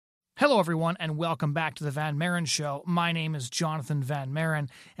Hello, everyone, and welcome back to the Van Maren Show. My name is Jonathan Van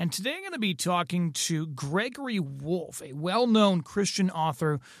Maren, and today I'm going to be talking to Gregory Wolfe, a well-known Christian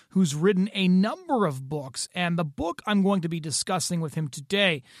author who's written a number of books, and the book I'm going to be discussing with him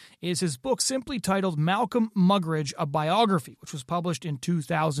today is his book simply titled Malcom Muggeridge, a Biography, which was published in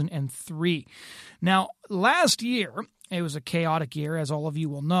 2003. Now, last year, it was a chaotic year, as all of you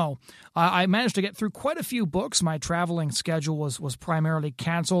will know. I managed to get through quite a few books. My traveling schedule was primarily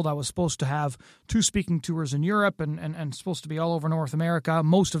canceled. I was supposed to have 2 speaking tours in Europe and supposed to be all over North America.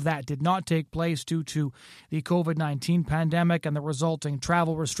 Most of that did not take place due to the COVID-19 pandemic and the resulting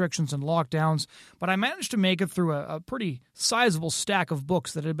travel restrictions and lockdowns. But I managed to make it through a pretty sizable stack of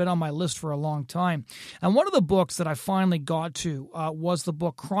books that had been on my list for a long time. And one of the books that I finally got to was the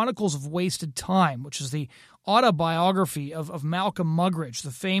book Chronicles of Wasted Time, which is the autobiography of Malcom Muggeridge, the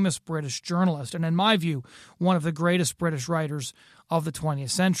famous British journalist, and in my view, one of the greatest British writers of the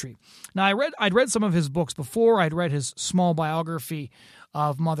 20th century. Now, I'd read some of his books before. I'd read his small biography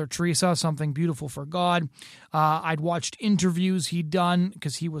of Mother Teresa, Something Beautiful for God. I'd watched interviews he'd done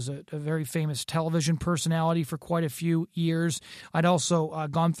because he was a very famous television personality for quite a few years. I'd also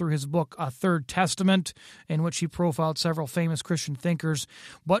gone through his book, Third Testament, in which he profiled several famous Christian thinkers.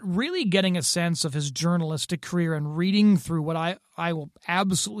 But really getting a sense of his journalistic career and reading through what I will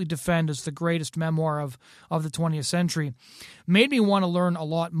absolutely defend as the greatest memoir of the 20th century made me want to learn a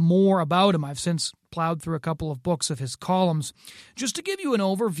lot more about him. I've since plowed through a couple of books of his columns. Just to give you an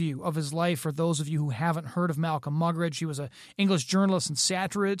overview of his life for those of you who haven't heard of Malcom Muggeridge, he was an English journalist and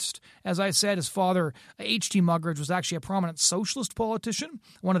satirist. As I said, his father, H.T. Muggeridge, was actually a prominent socialist politician,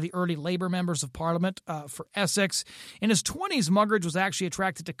 one of the early Labour members of Parliament for Essex. In his 20s, Muggeridge was actually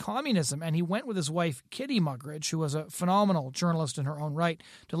attracted to communism, and he went with his wife, Kitty Muggeridge, who was a phenomenal journalist in her own right,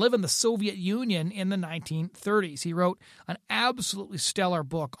 to live in the Soviet Union in the 1930s. He wrote an absolutely stellar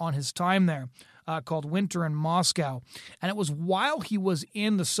book on his time there, called Winter in Moscow. And it was while he was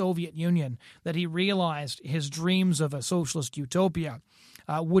in the Soviet Union that he realized his dreams of a socialist utopia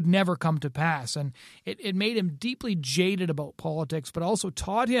would never come to pass. And it made him deeply jaded about politics, but also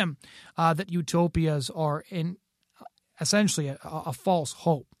taught him that utopias are essentially a false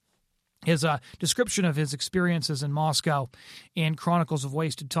hope. His description of his experiences in Moscow in Chronicles of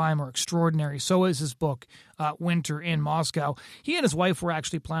Wasted Time are extraordinary. So is his book, Winter in Moscow. He and his wife were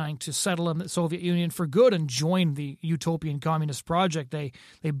actually planning to settle in the Soviet Union for good and join the utopian communist project. They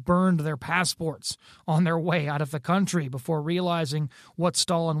burned their passports on their way out of the country before realizing what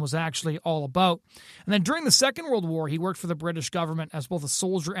Stalin was actually all about. And then during the Second World War, he worked for the British government as both a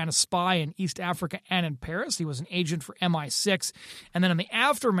soldier and a spy in East Africa and in Paris. He was an agent for MI6. And then in the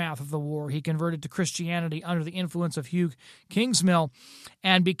aftermath of the war, he converted to Christianity under the influence of Hugh Kingsmill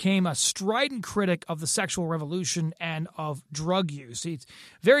and became a strident critic of the sexual revolution and of drug use. It's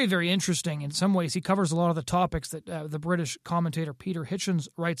very, very interesting. In some ways, he covers a lot of the topics that the British commentator Peter Hitchens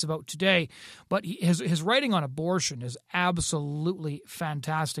writes about today, but his writing on abortion is absolutely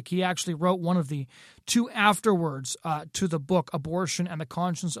fantastic. He actually wrote one of the 2 afterwords to the book Abortion and the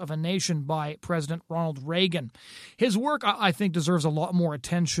Conscience of a Nation by President Ronald Reagan. His work, I think, deserves a lot more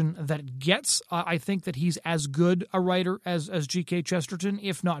attention than it gets. I think that he's as good a writer as G.K. Chesterton,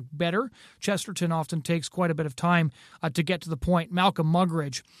 if not better. Chesterton often takes quite a bit of time to get to the point. Malcom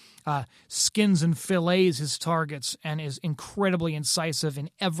Muggeridge skins and fillets his targets and is incredibly incisive in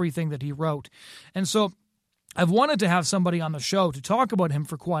everything that he wrote. And so I've wanted to have somebody on the show to talk about him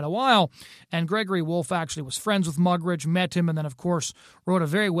for quite a while, and Gregory Wolfe actually was friends with Muggeridge, met him, and then, of course, wrote a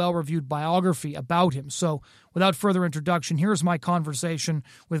very well-reviewed biography about him. So, without further introduction, here's my conversation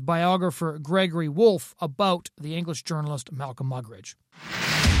with biographer Gregory Wolfe about the English journalist Malcom Muggeridge.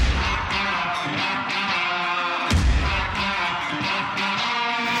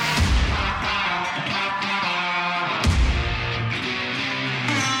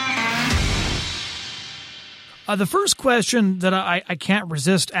 The first question that I can't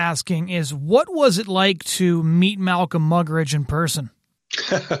resist asking is, what was it like to meet Malcom Muggeridge in person?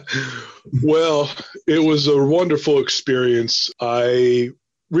 Well, it was a wonderful experience. I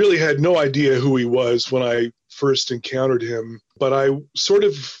really had no idea who he was when I first encountered him, but I sort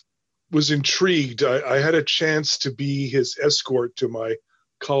of was intrigued. I had a chance to be his escort to my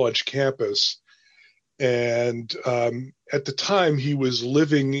college campus. And at the time, he was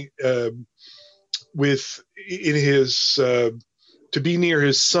living to be near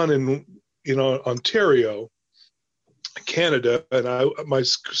his son in Ontario, Canada, and my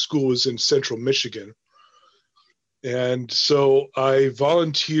school was in central Michigan. And so I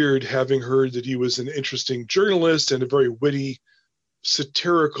volunteered, having heard that he was an interesting journalist and a very witty,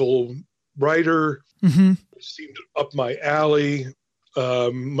 satirical writer. Mm-hmm. It seemed up my alley.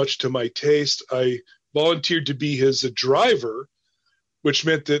 much to my taste. I volunteered to be his driver, which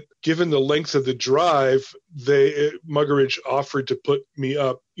meant that given the length of the drive, Muggeridge offered to put me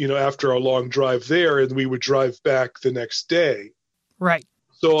up, after a long drive there, and we would drive back the next day. Right.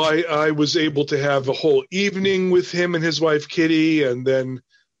 So I was able to have a whole evening with him and his wife, Kitty, and then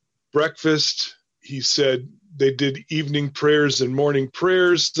breakfast. He said they did evening prayers and morning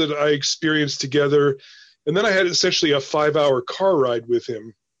prayers that I experienced together. And then I had essentially a 5-hour car ride with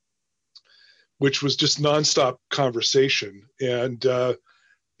him, which was just nonstop conversation. And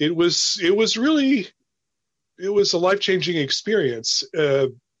it was a life-changing experience.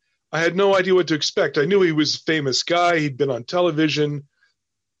 I had no idea what to expect. I knew he was a famous guy. He'd been on television.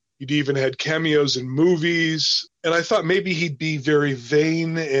 He'd even had cameos in movies. And I thought maybe he'd be very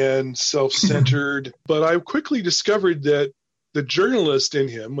vain and self-centered. But I quickly discovered that the journalist in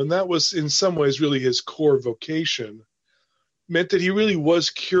him, and that was in some ways really his core vocation, meant that he really was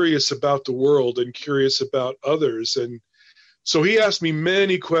curious about the world and curious about others. And so he asked me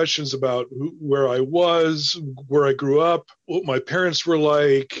many questions about where I was, where I grew up, what my parents were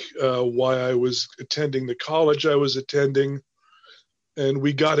like, why I was attending the college I was attending. And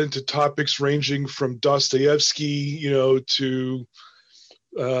we got into topics ranging from Dostoevsky, to,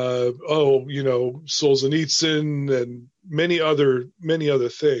 Solzhenitsyn and many other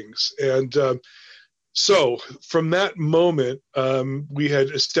things. And so from that moment, we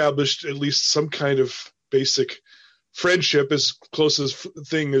had established at least some kind of basic friendship, as close as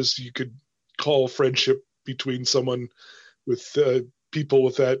thing as you could call friendship between someone with people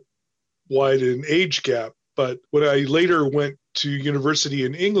with that wide an age gap. But when I later went to university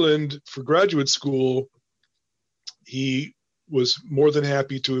in England for graduate school, he was more than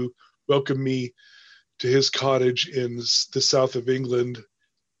happy to welcome me to his cottage in the south of England.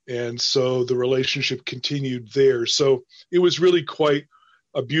 And so the relationship continued there. So it was really quite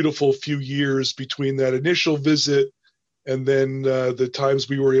a beautiful few years between that initial visit and then the times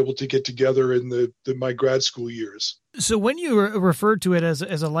we were able to get together in my grad school years. So when you referred to it as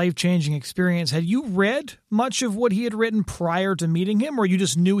a life-changing experience, had you read much of what he had written prior to meeting him, or you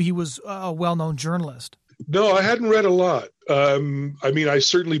just knew he was a well-known journalist? No, I hadn't read a lot. I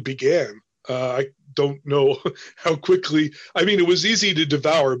certainly began. I don't know how quickly. It was easy to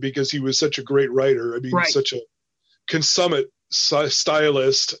devour because he was such a great writer. Right. Such a consummate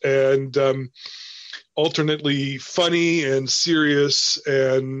stylist and alternately funny and serious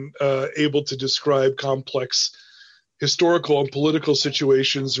and able to describe complex historical and political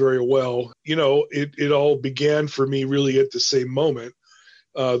situations very well. It all began for me really at the same moment,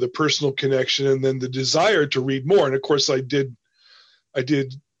 the personal connection and then the desire to read more. And of course I did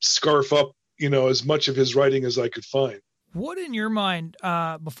scarf up, as much of his writing as I could find. What in your mind,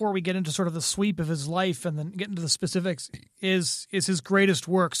 before we get into sort of the sweep of his life and then get into the specifics, is his greatest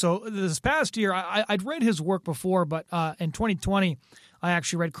work? So this past year, I'd read his work before, but in 2020, I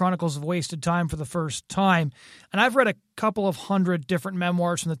actually read Chronicles of Wasted Time for the first time. And I've read a couple of hundred different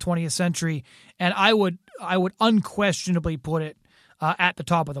memoirs from the 20th century, and I would unquestionably put it at the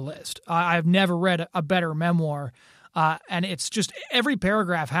top of the list. I've never read a better memoir. And it's just every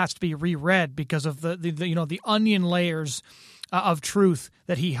paragraph has to be reread because of the onion layers of truth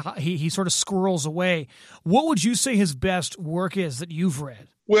that he sort of squirrels away. What would you say his best work is that you've read?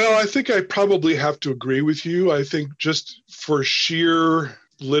 Well, I think I probably have to agree with you. I think just for sheer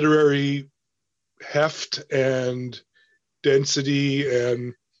literary heft and density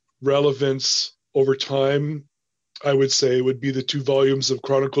and relevance over time, I would say it would be the 2 volumes of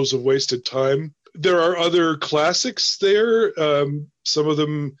Chronicles of Wasted Time. There are other classics there, some of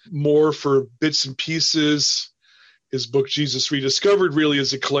them more for bits and pieces. His book, Jesus Rediscovered, really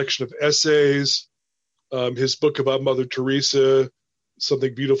is a collection of essays. His book about Mother Teresa,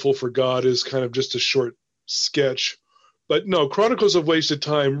 Something Beautiful for God, is kind of just a short sketch. But no, Chronicles of Wasted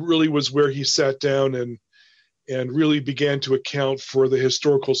Time really was where he sat down and really began to account for the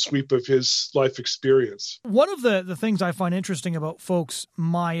historical sweep of his life experience. One of the things I find interesting about folks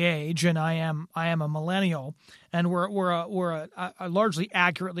my age, and I am a millennial, and we're a largely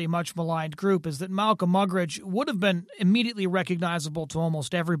accurately much maligned group, is that Malcom Muggeridge would have been immediately recognizable to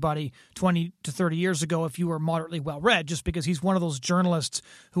almost everybody 20 to 30 years ago if you were moderately well read, just because he's one of those journalists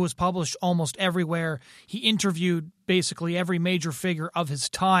who was published almost everywhere. He interviewed basically every major figure of his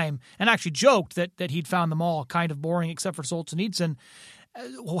time and actually joked that he'd found them all kind of boring except for Solzhenitsyn.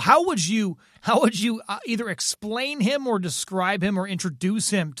 How would you either explain him or describe him or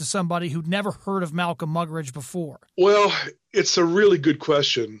introduce him to somebody who'd never heard of Malcom Muggeridge before? Well, it's a really good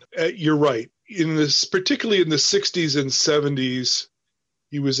question. You're right. Particularly in the 60s and 70s,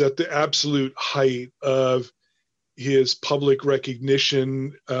 he was at the absolute height of his public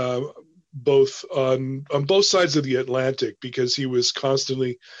recognition, both on both sides of the Atlantic, because he was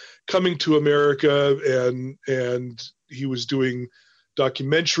constantly coming to America, and he was doing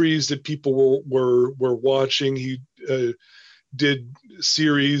documentaries that people were watching. He did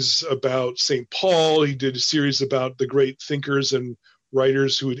series about St. Paul. He did a series about the great thinkers and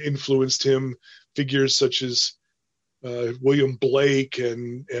writers who had influenced him, figures such as William Blake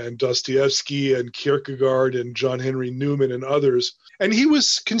and Dostoevsky and Kierkegaard and John Henry Newman and others. And he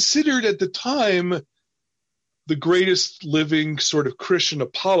was considered at the time the greatest living sort of Christian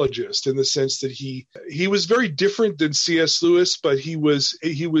apologist, in the sense that he was very different than C.S. Lewis, but he was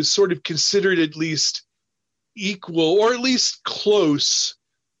sort of considered at least equal, or at least close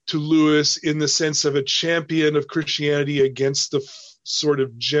to Lewis, in the sense of a champion of Christianity against the sort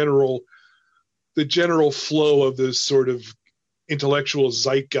of general flow of this sort of intellectual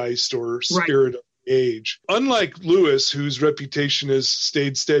zeitgeist or spirit of the age. Unlike Lewis, whose reputation has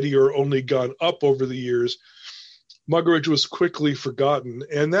stayed steady or only gone up over the years, Muggeridge was quickly forgotten,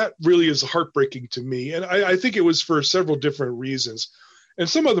 and that really is heartbreaking to me. And I think it was for several different reasons, and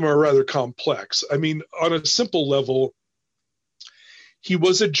some of them are rather complex. I mean, on a simple level, he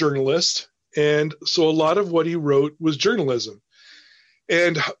was a journalist, and so a lot of what he wrote was journalism.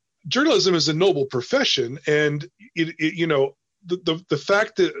 And journalism is a noble profession, and the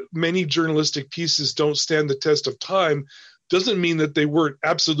fact that many journalistic pieces don't stand the test of time doesn't mean that they weren't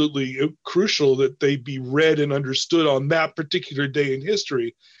absolutely crucial that they be read and understood on that particular day in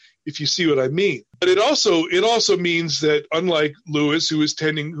history, if you see what I mean. But it also means that, unlike Lewis, who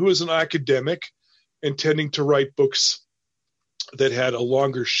was an academic and tending to write books that had a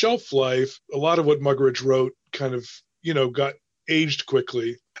longer shelf life, a lot of what Muggeridge wrote kind of, got aged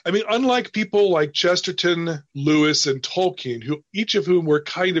quickly. I mean, unlike people like Chesterton, Lewis, and Tolkien, each of whom were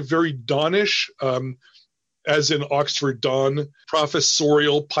kind of very Dawnish, as in Oxford Dawn,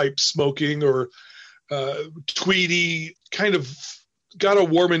 professorial, pipe smoking, or Tweedy, kind of got a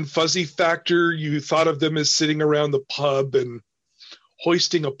warm and fuzzy factor. You thought of them as sitting around the pub and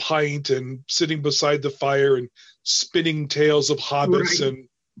hoisting a pint and sitting beside the fire and spinning tales of hobbits and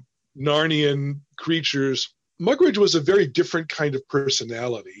Narnian creatures. Muggeridge was a very different kind of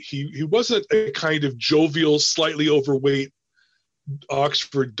personality. He wasn't a kind of jovial, slightly overweight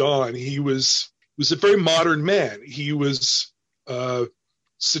Oxford Don. He was a very modern man. He was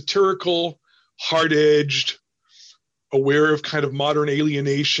satirical, hard-edged, aware of kind of modern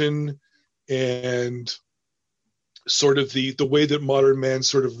alienation, and sort of the way that modern man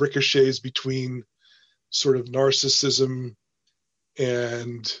sort of ricochets between sort of narcissism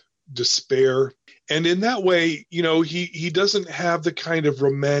and despair. And in that way, he doesn't have the kind of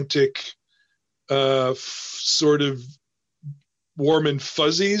romantic sort of warm and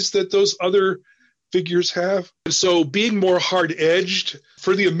fuzzies that those other figures have. So being more hard-edged,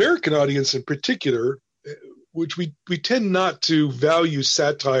 for the American audience in particular, which we tend not to value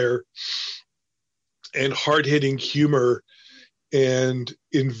satire and hard-hitting humor and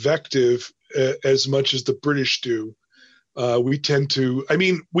invective as much as the British do. We tend to,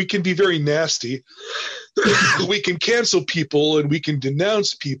 we can be very nasty. We can cancel people and we can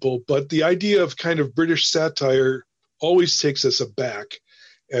denounce people, but the idea of kind of British satire always takes us aback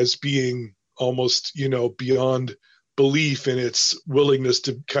as being almost, beyond belief in its willingness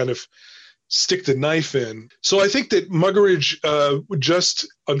to kind of stick the knife in. So I think that Muggeridge just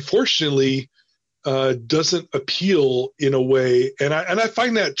unfortunately doesn't appeal in a way. And I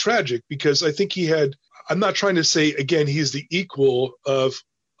find that tragic, because I think I'm not trying to say, again, he's the equal of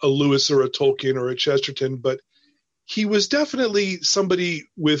a Lewis or a Tolkien or a Chesterton, but he was definitely somebody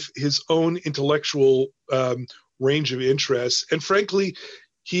with his own intellectual range of interests. And frankly,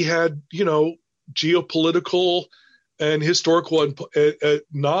 he had, geopolitical and historical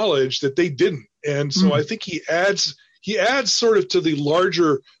knowledge that they didn't. And so I think he adds sort of to the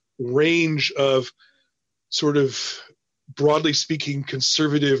larger range of sort of, broadly speaking,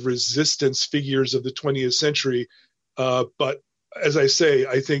 conservative resistance figures of the 20th century. But as I say,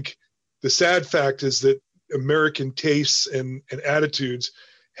 I think the sad fact is that American tastes and attitudes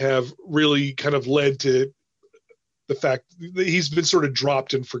have really kind of led to the fact that he's been sort of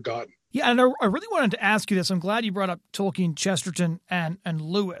dropped and forgotten. Yeah, and I really wanted to ask you this. I'm glad you brought up Tolkien, Chesterton, and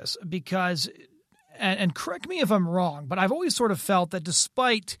Lewis, because, and correct me if I'm wrong, but I've always sort of felt that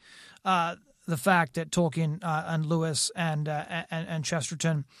despite the fact that Tolkien and Lewis and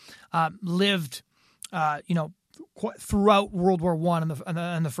Chesterton lived, throughout World War I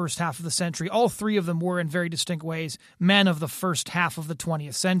and the first half of the century, all three of them were in very distinct ways men of the first half of the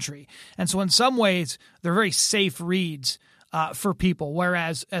 20th century. And so in some ways, they're very safe reads for people,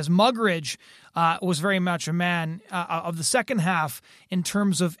 whereas as Muggeridge was very much a man of the second half in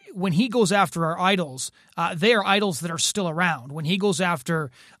terms of when he goes after our idols, they are idols that are still around. When he goes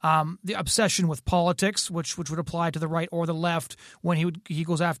after the obsession with politics, which would apply to the right or the left, when he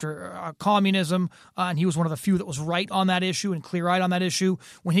goes after communism, and he was one of the few that was right on that issue and clear-eyed on that issue.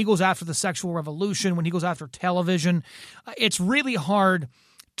 When he goes after the sexual revolution, when he goes after television, it's really hard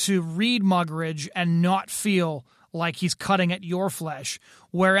to read Muggeridge and not feel like he's cutting at your flesh,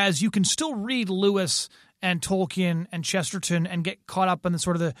 whereas you can still read Lewis and Tolkien and Chesterton and get caught up in the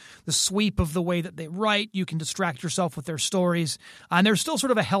sort of the sweep of the way that they write. You can distract yourself with their stories, and there's still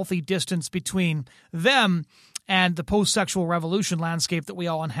sort of a healthy distance between them and the post-sexual revolution landscape that we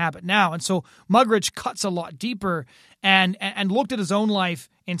all inhabit now. And so Muggeridge cuts a lot deeper and looked at his own life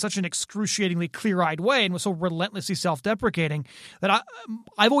in such an excruciatingly clear-eyed way and was so relentlessly self-deprecating that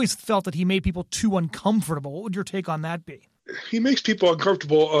I've always felt that he made people too uncomfortable. What would your take on that be? He makes people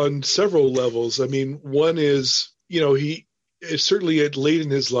uncomfortable on several levels. I mean, one is, he certainly at late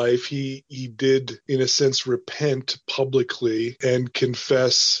in his life, he did, in a sense, repent publicly and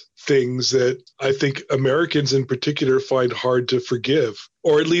confess things that I think Americans in particular find hard to forgive,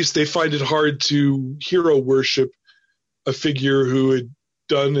 or at least they find it hard to hero worship a figure who had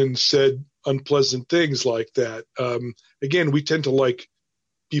done and said unpleasant things like that. Again, we tend to like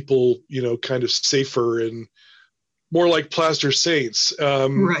people, kind of safer and more like plaster saints.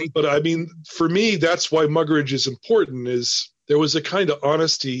 Right. But I mean, for me, that's why Muggeridge is important, is there was a kind of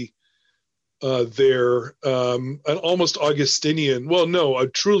honesty there, an almost Augustinian,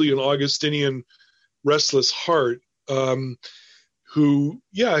 truly an Augustinian restless heart, who,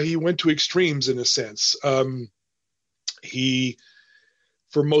 he went to extremes in a sense.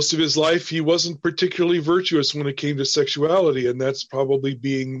 For most of his life, he wasn't particularly virtuous when it came to sexuality, and that's probably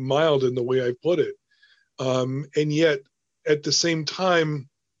being mild in the way I put it. And yet, at the same time,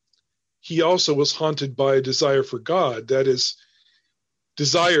 he also was haunted by a desire for God. That is,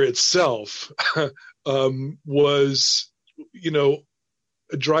 desire itself was,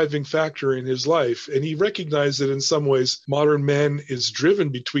 a driving factor in his life. And he recognized that in some ways, modern man is driven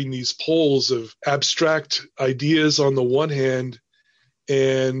between these poles of abstract ideas on the one hand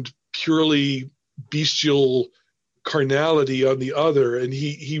and purely bestial carnality on the other. And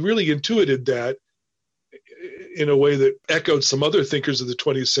he really intuited that in a way that echoed some other thinkers of the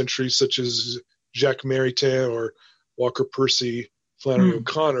 20th century, such as Jacques Maritain or Walker Percy, Flannery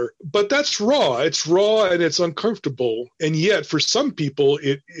O'Connor. But that's raw. It's raw and it's uncomfortable. And yet for some people,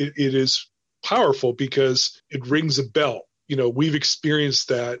 it is powerful because it rings a bell. We've experienced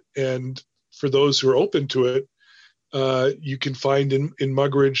that. And for those who are open to it, you can find in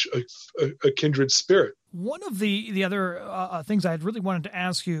Muggeridge a kindred spirit. One of the other things I had really wanted to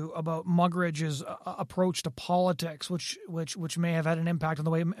ask you about Muggeridge's approach to politics, which may have had an impact on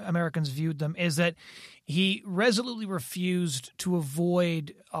the way Americans viewed them, is that he resolutely refused to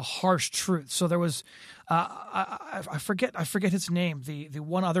avoid a harsh truth. So there was, I forget his name, the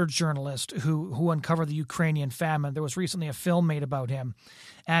one other journalist who uncovered the Ukrainian famine. There was recently a film made about him.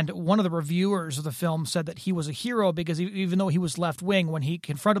 And one of the reviewers of the film said that he was a hero because even though he was left-wing, when he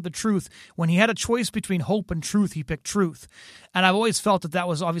confronted the truth, when he had a choice between hope and truth, he picked truth. And I've always felt that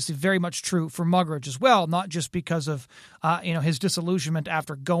was obviously very much true for Muggeridge as well, not just because of his disillusionment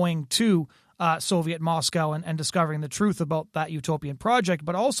after going to Soviet Moscow and discovering the truth about that utopian project,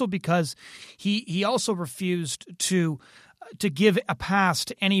 but also because he also refused to give a pass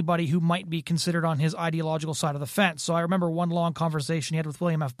to anybody who might be considered on his ideological side of the fence. So I remember one long conversation he had with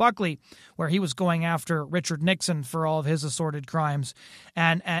William F. Buckley where he was going after Richard Nixon for all of his assorted crimes.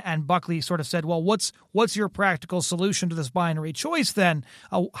 And Buckley sort of said, well, what's your practical solution to this binary choice then?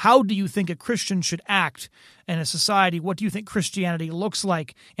 How do you think a Christian should act in a society? What do you think Christianity looks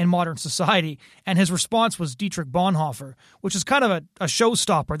like in modern society? And his response was Dietrich Bonhoeffer, which is kind of a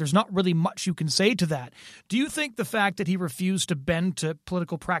showstopper. There's not really much you can say to that. Do you think the fact that he refused to bend to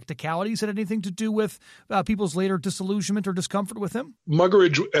political practicalities had anything to do with people's later disillusionment or discomfort with him?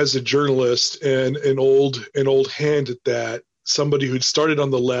 Muggeridge, as a journalist and an old hand at that, somebody who'd started on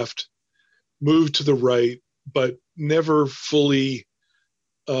the left, moved to the right, but never fully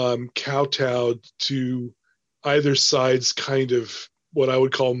kowtowed to either side's kind of what I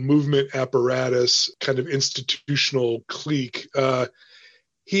would call movement apparatus, kind of institutional clique.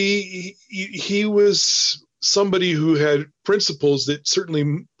 He was somebody who had principles that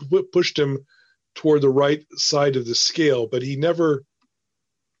certainly pushed him toward the right side of the scale, but he never,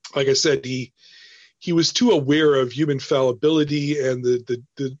 like I said, he was too aware of human fallibility and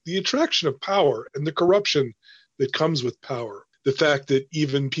the attraction of power and the corruption that comes with power. the fact that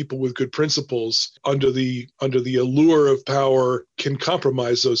even people with good principles under the allure of power can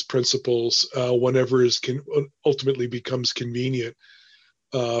compromise those principles whenever it ultimately becomes convenient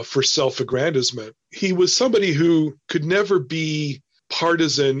for self-aggrandizement. He was somebody who could never be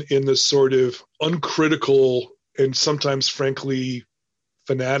partisan in the sort of uncritical and sometimes, frankly,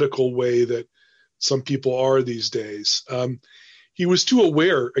 fanatical way that some people are these days. He was too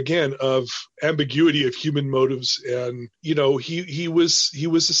aware, again, of ambiguity of human motives, and he was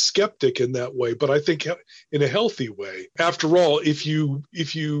a skeptic in that way, but I think in a healthy way. After all, if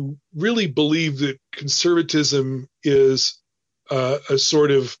you really believe that conservatism is a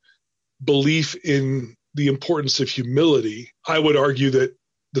sort of belief in the importance of humility, I would argue that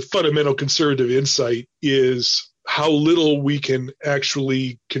the fundamental conservative insight is how little we can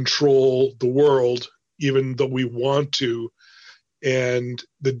actually control the world, even though we want to, and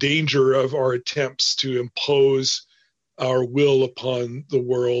the danger of our attempts to impose our will upon the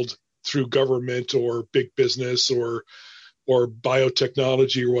world through government or big business or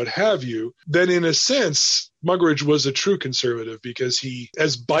biotechnology or what have you. Then in a sense, Muggeridge was a true conservative, because he,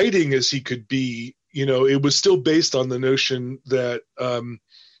 as biting as he could be, it was still based on the notion that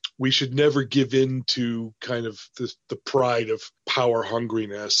we should never give in to kind of the pride of power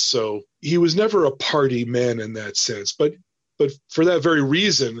hungriness. So he was never a party man in that sense. But for that very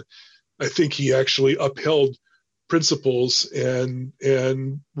reason, I think he actually upheld principles and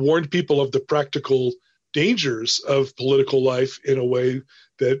warned people of the practical dangers of political life in a way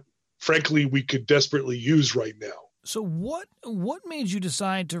that, frankly, we could desperately use right now. So what made you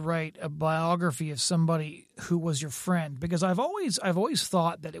decide to write a biography of somebody who was your friend? Because I've always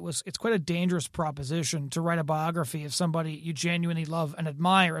thought that it's quite a dangerous proposition to write a biography of somebody you genuinely love and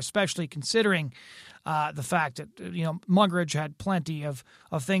admire, especially considering the fact that Muggeridge had plenty of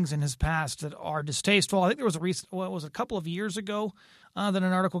things in his past that are distasteful. I think there was a couple of years ago that an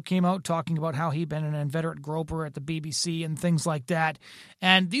article came out talking about how he'd been an inveterate groper at the BBC and things like that.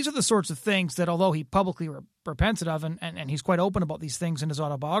 And these are the sorts of things that, although he publicly repents of, and he's quite open about these things in his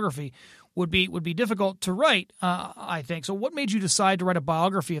autobiography, would be difficult to write, I think. So what made you decide to write a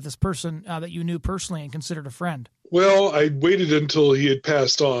biography of this person that you knew personally and considered a friend? Well, I waited until he had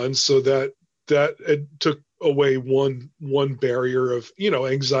passed on, so that it took away one barrier of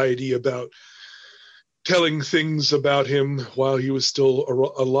anxiety about telling things about him while he was still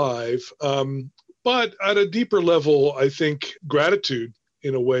alive. But at a deeper level, I think gratitude,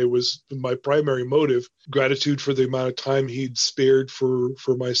 in a way, was my primary motive. Gratitude for the amount of time he'd spared for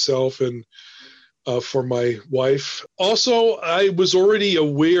myself and for my wife. Also, I was already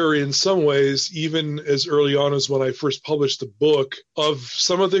aware in some ways, even as early on as when I first published the book, of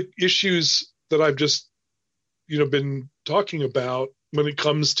some of the issues that I've just been talking about when it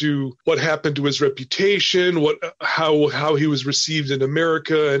comes to what happened to his reputation, how he was received in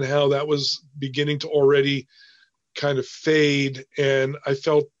America, and how that was beginning to already kind of fade. And I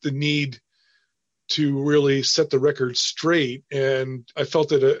felt the need to really set the record straight. And I felt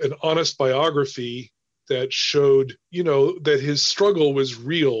that an honest biography that showed, that his struggle was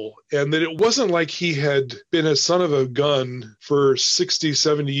real, and that it wasn't like he had been a son of a gun for 60,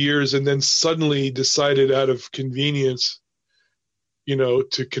 70 years and then suddenly decided out of convenience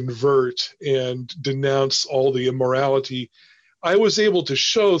to convert and denounce all the immorality. I was able to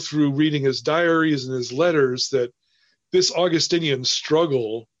show through reading his diaries and his letters that this Augustinian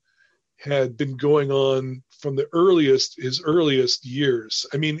struggle had been going on from his earliest years.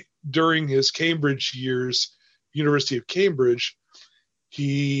 I mean, during his Cambridge years, University of Cambridge,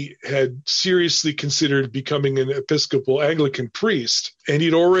 he had seriously considered becoming an Episcopal Anglican priest, and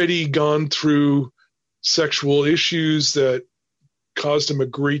he'd already gone through sexual issues that caused him a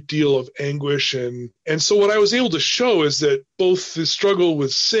great deal of anguish. And so what I was able to show is that both the struggle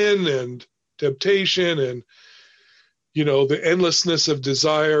with sin and temptation and, the endlessness of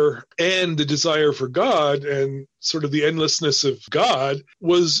desire and the desire for God and sort of the endlessness of God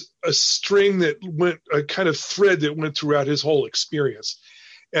was a string that a kind of thread that went throughout his whole experience.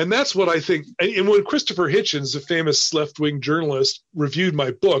 And that's what I think. And when Christopher Hitchens, the famous left-wing journalist, reviewed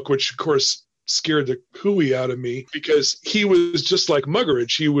my book, which of course scared the hooey out of me, because he was just like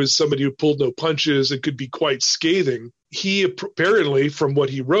Muggeridge. He was somebody who pulled no punches and could be quite scathing. He apparently, from what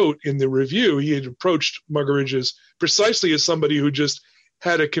he wrote in the review, he had approached Muggeridge precisely as somebody who just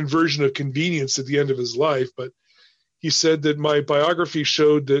had a conversion of convenience at the end of his life. But he said that my biography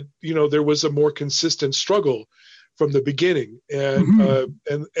showed that, there was a more consistent struggle from the beginning, and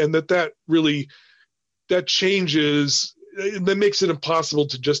that really changes that makes it impossible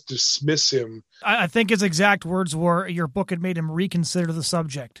to just dismiss him. I think his exact words were, your book had made him reconsider the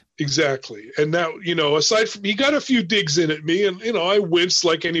subject. Exactly. And now, aside from, he got a few digs in at me, and, I winced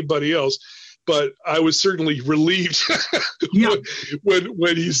like anybody else, but I was certainly relieved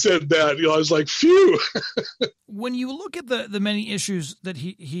when he said that. I was like, phew. When you look at the many issues that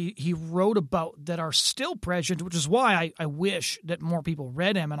he wrote about that are still present, which is why I wish that more people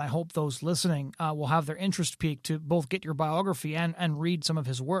read him, and I hope those listening will have their interest piqued to both get your biography and read some of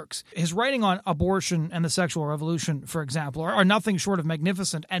his works. His writing on abortion and the sexual revolution, for example, are nothing short of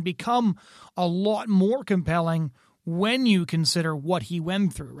magnificent and become a lot more compelling when you consider what he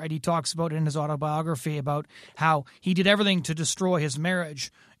went through, right? He talks about in his autobiography about how he did everything to destroy his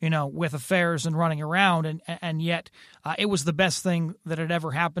marriage, with affairs and running around, and yet it was the best thing that had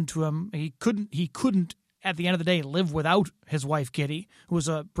ever happened to him. He couldn't at the end of the day live without his wife Kitty, who was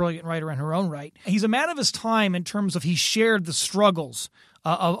a brilliant writer in her own right. He's a man of his time in terms of he shared the struggles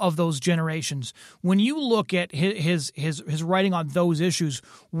of those generations. When you look at his writing on those issues,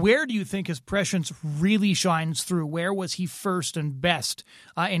 where do you think his prescience really shines through? Where was he first and best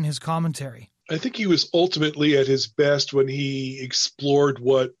in his commentary? I think he was ultimately at his best when he explored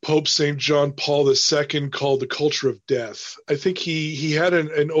what Pope St. John Paul II called the culture of death. I think he had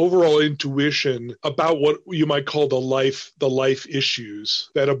an overall intuition about what you might call the life issues,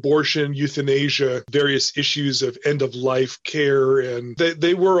 that abortion, euthanasia, various issues of end-of-life care, and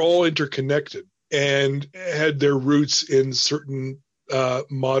they were all interconnected and had their roots in certain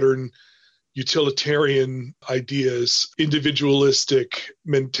modern utilitarian ideas, individualistic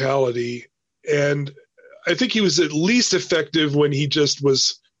mentality. And I think he was at least effective when he just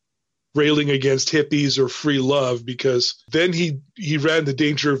was railing against hippies or free love, because then he ran the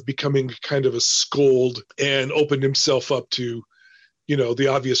danger of becoming kind of a scold and opened himself up to, the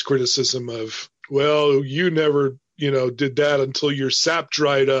obvious criticism of, well, you never, did that until your sap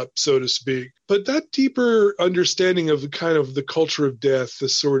dried up, so to speak. But that deeper understanding of the kind of the culture of death, the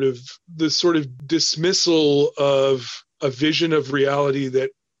sort of dismissal of a vision of reality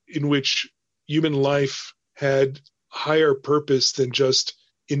that in which human life had higher purpose than just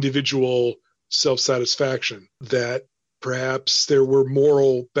individual self-satisfaction, that perhaps there were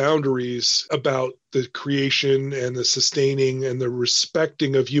moral boundaries about the creation and the sustaining and the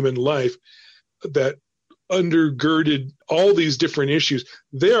respecting of human life that undergirded all these different issues.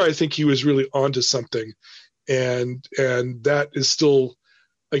 There, I think he was really onto something. And that is still,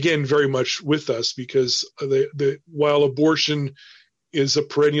 again, very much with us, because while abortion is a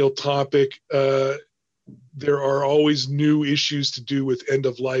perennial topic, there are always new issues to do with end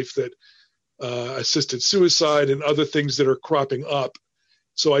of life, that assisted suicide and other things that are cropping up.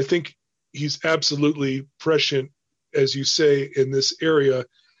 So I think he's absolutely prescient, as you say, in this area.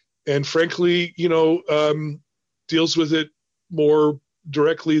 And frankly, deals with it more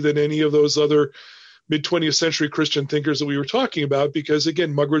directly than any of those other mid-20th century Christian thinkers that we were talking about, because,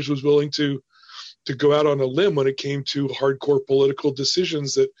 again, Muggeridge was willing to go out on a limb when it came to hardcore political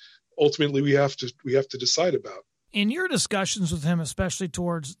decisions that ultimately we have to decide about. In your discussions with him, especially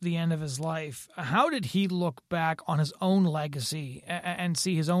towards the end of his life, how did he look back on his own legacy and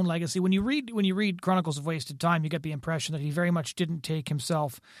see his own legacy? When you read Chronicles of Wasted Time, you get the impression that he very much didn't take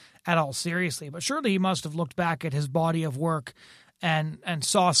himself at all seriously. But surely he must have looked back at his body of work and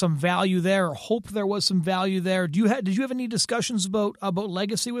saw some value there, or hoped there was some value there. Did you have any discussions about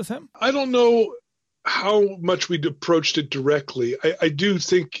legacy with him? I don't know how much we'd approached it directly. I do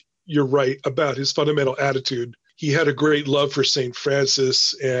think you're right about his fundamental attitude. He had a great love for St.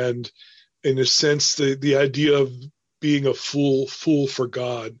 Francis, and in a sense, the idea of being a fool for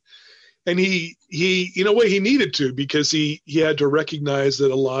God. And he in a way he needed to, because he had to recognize that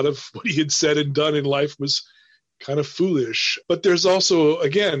a lot of what he had said and done in life was kind of foolish. But there's also,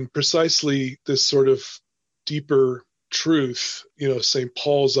 again, precisely this sort of deeper truth, St.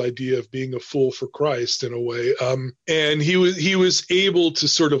 Paul's idea of being a fool for Christ in a way. And he was able to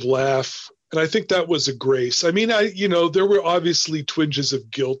sort of laugh. And I think that was a grace. I mean, there were obviously twinges of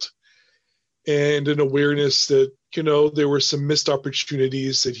guilt and an awareness that, there were some missed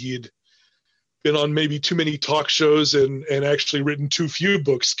opportunities, that he had been on maybe too many talk shows and actually written too few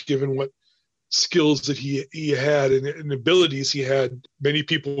books, given what skills that he had and abilities he had. Many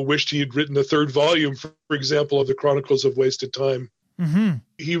people wished he had written the third volume, for example, of the Chronicles of Wasted Time. Mm-hmm.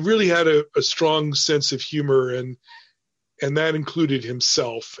 He really had a strong sense of humor, and that included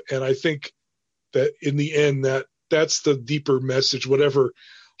himself. And I think that in the end, that's the deeper message. Whatever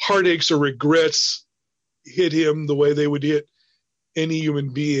heartaches or regrets hit him the way they would hit any human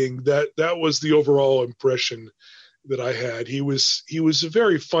being, that was the overall impression that I had. He was a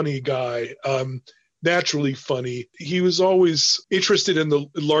very funny guy, naturally funny. He was always interested in the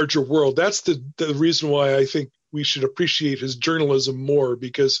larger world. That's the reason why I think we should appreciate his journalism more,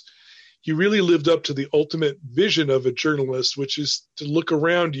 because he really lived up to the ultimate vision of a journalist, which is to look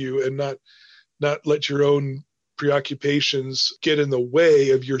around you and not let your own preoccupations get in the way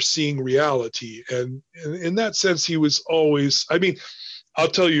of your seeing reality. And in that sense, he was always, I mean, I'll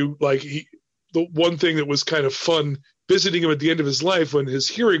tell you, like, the one thing that was kind of fun visiting him at the end of his life, when his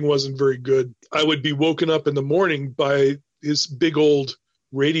hearing wasn't very good, I would be woken up in the morning by his big old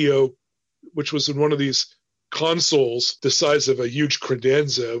radio, which was in one of these consoles the size of a huge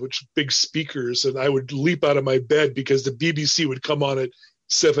credenza, which big speakers, and I would leap out of my bed because the BBC would come on at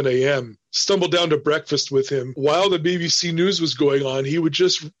 7 a.m., stumble down to breakfast with him. While the BBC News was going on, he would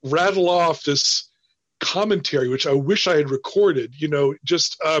just rattle off this commentary, which I wish I had recorded,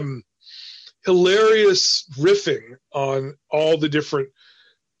 just hilarious riffing on all the different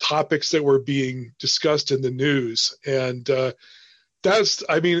topics that were being discussed in the news. And again,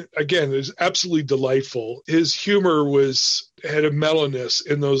 it was absolutely delightful. His humor had a mellowness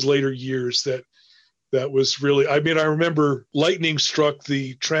in those later years that was really, I remember lightning struck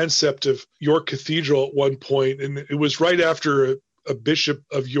the transept of York Cathedral at one point, and it was right after a bishop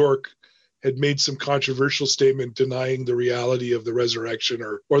of York had made some controversial statement denying the reality of the resurrection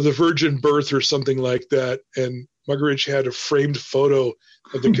or the virgin birth or something like that. And Muggeridge had a framed photo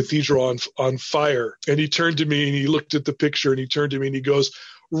of the cathedral on fire. And he turned to me and he looked at the picture and he turned to me and he goes,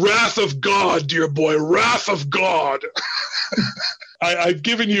 "Wrath of God, dear boy, wrath of God." I've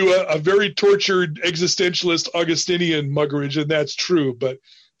given you a very tortured existentialist Augustinian Muggeridge, and that's true. But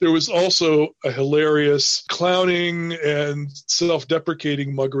there was also a hilarious clowning and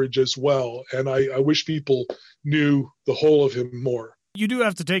self-deprecating Muggeridge as well. And I wish people knew the whole of him more. You do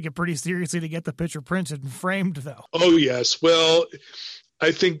have to take it pretty seriously to get the picture printed and framed, though. Oh, yes. Well,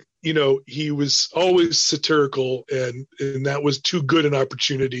 I think, he was always satirical, and that was too good an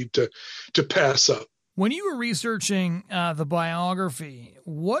opportunity to pass up. When you were researching the biography,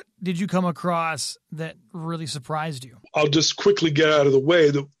 what did you come across that really surprised you? I'll just quickly get out of the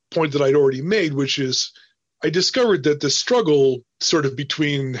way the point that I'd already made, which is I discovered that the struggle sort of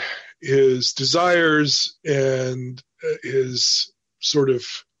between his desires and his sort of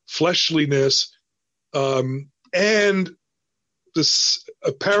fleshliness and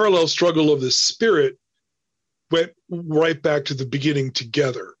a parallel struggle of the spirit went right back to the beginning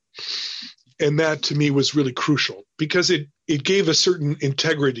together. And that to me was really crucial, because it gave a certain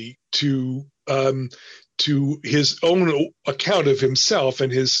integrity to his own account of himself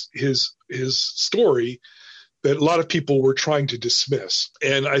and his story that a lot of people were trying to dismiss.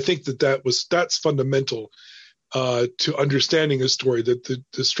 And I think that's fundamental to understanding his story, that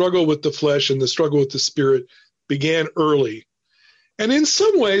the struggle with the flesh and the struggle with the spirit began early. And in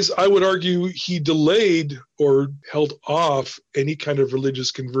some ways, I would argue he delayed or held off any kind of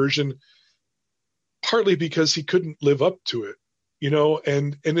religious conversion, partly because he couldn't live up to it,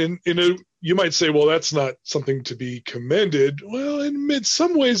 and you might say, well, that's not something to be commended. Well, in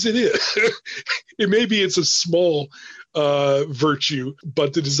some ways it is. It's a small virtue,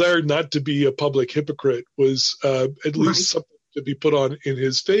 but the desire not to be a public hypocrite was at least something to be put on in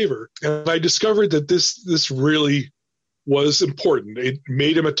his favor. And I discovered that this really was important. It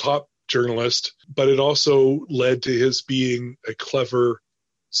made him a top journalist, but it also led to his being a clever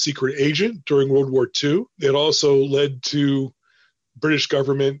secret agent during World War II. It also led to British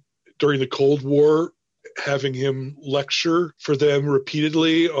government during the Cold War having him lecture for them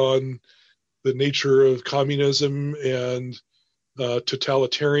repeatedly on the nature of communism and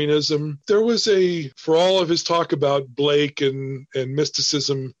totalitarianism. There was for all of his talk about Blake and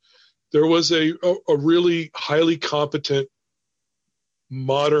mysticism, there was a really highly competent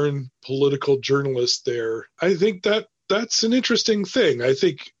modern political journalist there. I think that's an interesting thing. I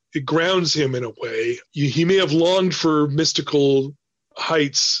think it grounds him in a way. He may have longed for mystical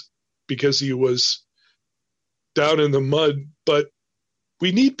heights because he was down in the mud, but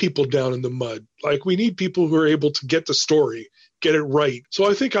we need people down in the mud. Like, we need people who are able to get the story, get it right. So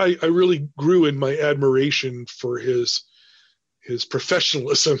I think I really grew in my admiration for his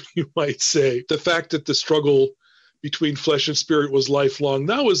professionalism, you might say. The fact that the struggle between flesh and spirit was lifelong,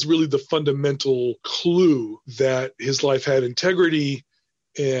 that was really the fundamental clue that his life had integrity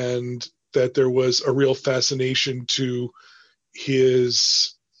and that there was a real fascination to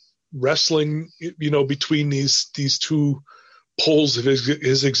his wrestling, between these two poles of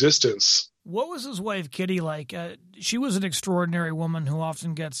his existence. What was his wife, Kitty, like? She was an extraordinary woman who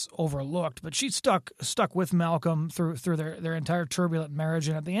often gets overlooked, but she stuck with Malcolm through their entire turbulent marriage.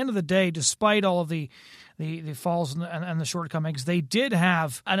 And at the end of the day, despite all of the the falls and the shortcomings, they did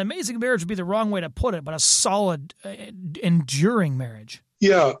have an amazing marriage would be the wrong way to put it, but a solid, enduring marriage.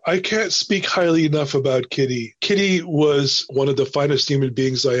 Yeah, I can't speak highly enough about Kitty. Kitty was one of the finest human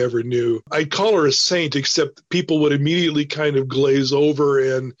beings I ever knew. I'd call her a saint, except people would immediately kind of glaze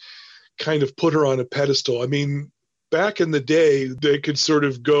over and kind of put her on a pedestal. I mean, back in the day, they could sort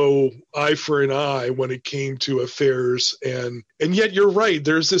of go eye for an eye when it came to affairs. And yet you're right,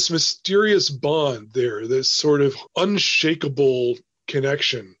 there's this mysterious bond there, this sort of unshakable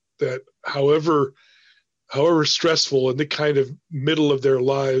connection that however stressful in the kind of middle of their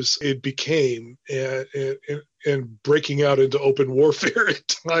lives it became, and breaking out into open warfare at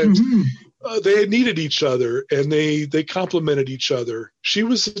times, they had needed each other, and they complemented each other. She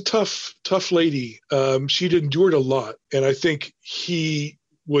was a tough lady. She'd endured a lot, and I think he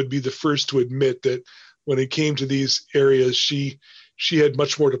would be the first to admit that when it came to these areas, she had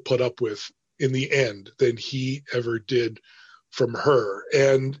much more to put up with in the end than he ever did from her.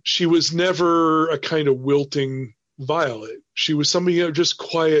 And she was never a kind of wilting violet. She was somebody of just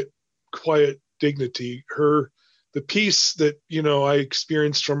quiet dignity. The peace that, I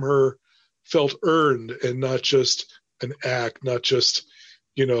experienced from her felt earned and not just an act, not just,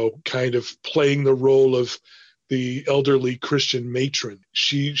 kind of playing the role of the elderly Christian matron.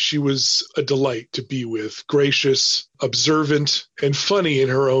 She was a delight to be with, gracious, observant, and funny in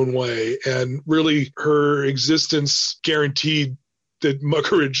her own way. And really, her existence guaranteed that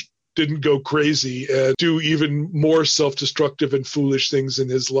Muggeridge didn't go crazy and do even more self-destructive and foolish things in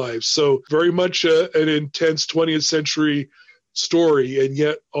his life. So very much an intense 20th century story, and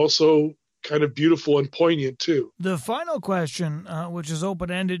yet also kind of beautiful and poignant too. The final question, which is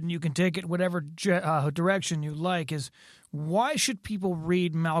open-ended and you can take it whatever direction you like, is why should people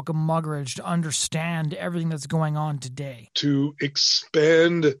read Malcom Muggeridge to understand everything that's going on today? To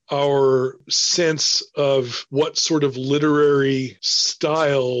expand our sense of what sort of literary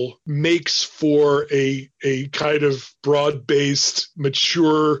style makes for a kind of broad-based,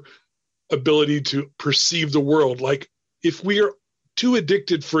 mature ability to perceive the world. Like, if we are too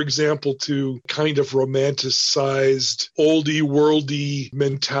addicted, for example, to kind of romanticized, oldie, worldy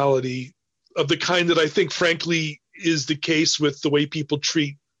mentality of the kind that I think, frankly, is the case with the way people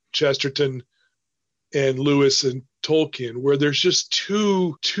treat Chesterton and Lewis and Tolkien, where there's just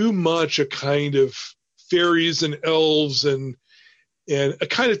too much a kind of fairies and elves and a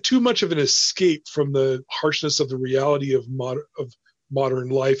kind of too much of an escape from the harshness of the reality of modern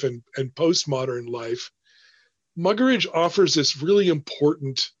life and postmodern life. Muggeridge offers this really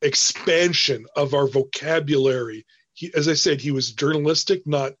important expansion of our vocabulary. As I said, he was journalistic,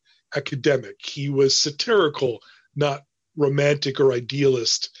 not academic. He was satirical, not romantic or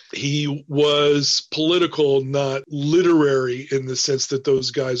idealist. He was political, not literary in the sense that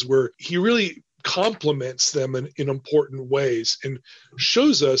those guys were. He really complements them in important ways and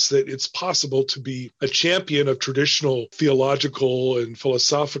shows us that it's possible to be a champion of traditional theological and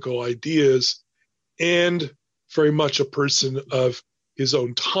philosophical ideas and very much a person of his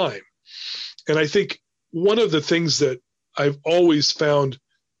own time. And I think one of the things that I've always found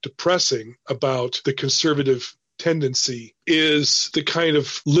depressing about the conservative tendency is the kind of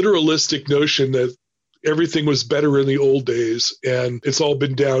literalistic notion that everything was better in the old days and it's all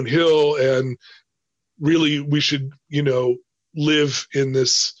been downhill and really we should, live in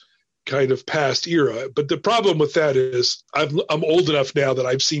this kind of past era. But the problem with that is I'm old enough now that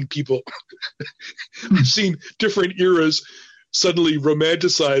I've seen people, I've seen different eras suddenly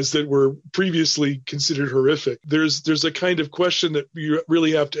romanticized that were previously considered horrific. There's a kind of question that you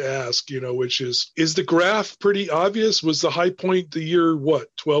really have to ask, which is the graph pretty obvious? Was the high point the year,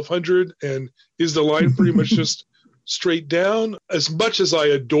 1200? And is the line pretty much just straight down? As much as I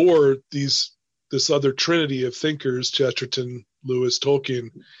adore this other trinity of thinkers, Chesterton, Lewis, Tolkien,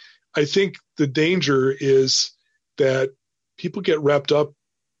 I think the danger is that people get wrapped up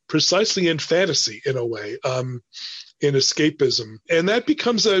precisely in fantasy in a way, in escapism. And that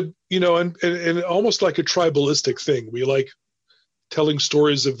becomes and almost like a tribalistic thing. We like telling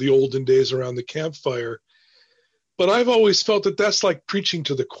stories of the olden days around the campfire. But I've always felt that that's like preaching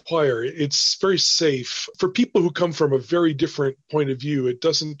to the choir. It's very safe. For people who come from a very different point of view, it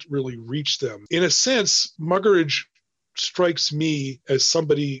doesn't really reach them. In a sense, Muggeridge strikes me as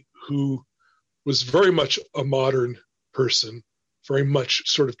somebody who was very much a modern person, very much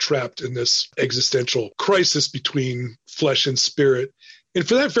sort of trapped in this existential crisis between flesh and spirit. And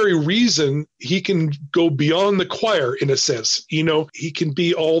for that very reason, he can go beyond the choir in a sense. He can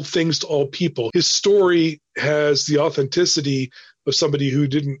be all things to all people. His story has the authenticity of somebody who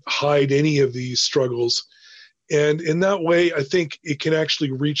didn't hide any of these struggles. And in that way, I think it can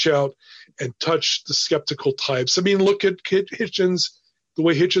actually reach out and touch the skeptical types. I mean, look at Hitchens, the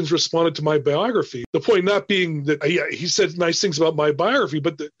way Hitchens responded to my biography. The point not being that he said nice things about my biography,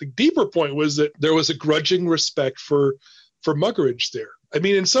 but the deeper point was that there was a grudging respect for Muggeridge there. I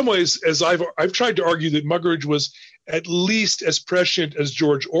mean, in some ways, as I've tried to argue that Muggeridge was at least as prescient as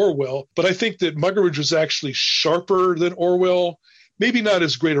George Orwell, but I think that Muggeridge was actually sharper than Orwell. Maybe not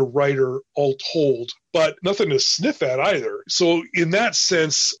as great a writer, all told, but nothing to sniff at either. So in that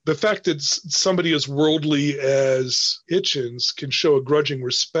sense, the fact that somebody as worldly as Hitchens can show a grudging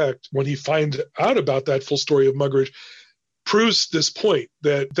respect when he finds out about that full story of Muggeridge proves this point,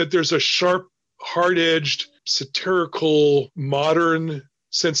 that there's a sharp, hard-edged, satirical, modern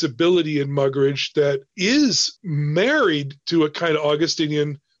sensibility in Muggeridge that is married to a kind of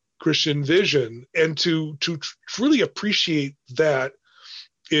Augustinian Christian vision. And to really appreciate that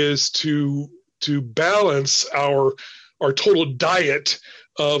is to balance our total diet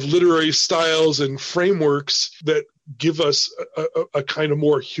of literary styles and frameworks that give us a kind of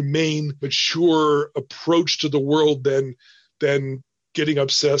more humane, mature approach to the world than getting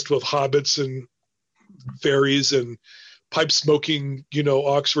obsessed with hobbits and fairies and pipe smoking,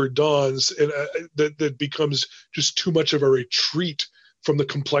 Oxford dons, and that becomes just too much of a retreat from the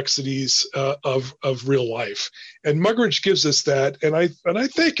complexities of real life. And Muggeridge gives us that, and I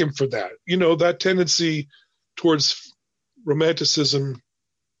thank him for that. That tendency towards romanticism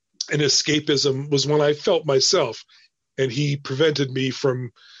and escapism was one I felt myself, and he prevented me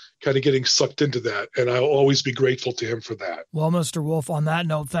from kind of getting sucked into that, and I'll always be grateful to him for that. Well, Mr. Wolfe, on that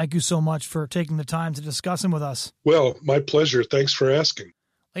note, thank you so much for taking the time to discuss him with us. Well, my pleasure. Thanks for asking.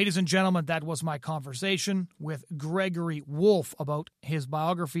 Ladies and gentlemen, that was my conversation with Gregory Wolfe about his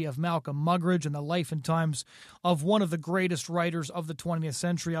biography of Malcom Muggeridge and the life and times of one of the greatest writers of the 20th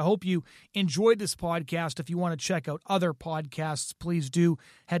century. I hope you enjoyed this podcast. If you want to check out other podcasts, please do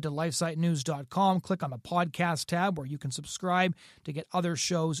head to lifesitenews.com, click on the podcast tab where you can subscribe to get other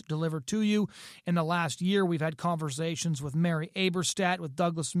shows delivered to you. In the last year, we've had conversations with Mary Aberstadt, with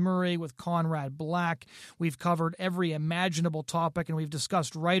Douglas Murray, with Conrad Black. We've covered every imaginable topic, and we've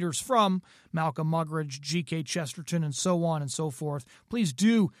discussed writers from Malcom Muggeridge, G.K. Chesterton, and so on and so forth. Please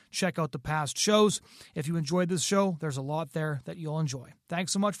do check out the past shows. If you enjoyed this show, there's a lot there that you'll enjoy.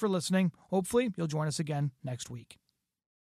 Thanks so much for listening. Hopefully, you'll join us again next week.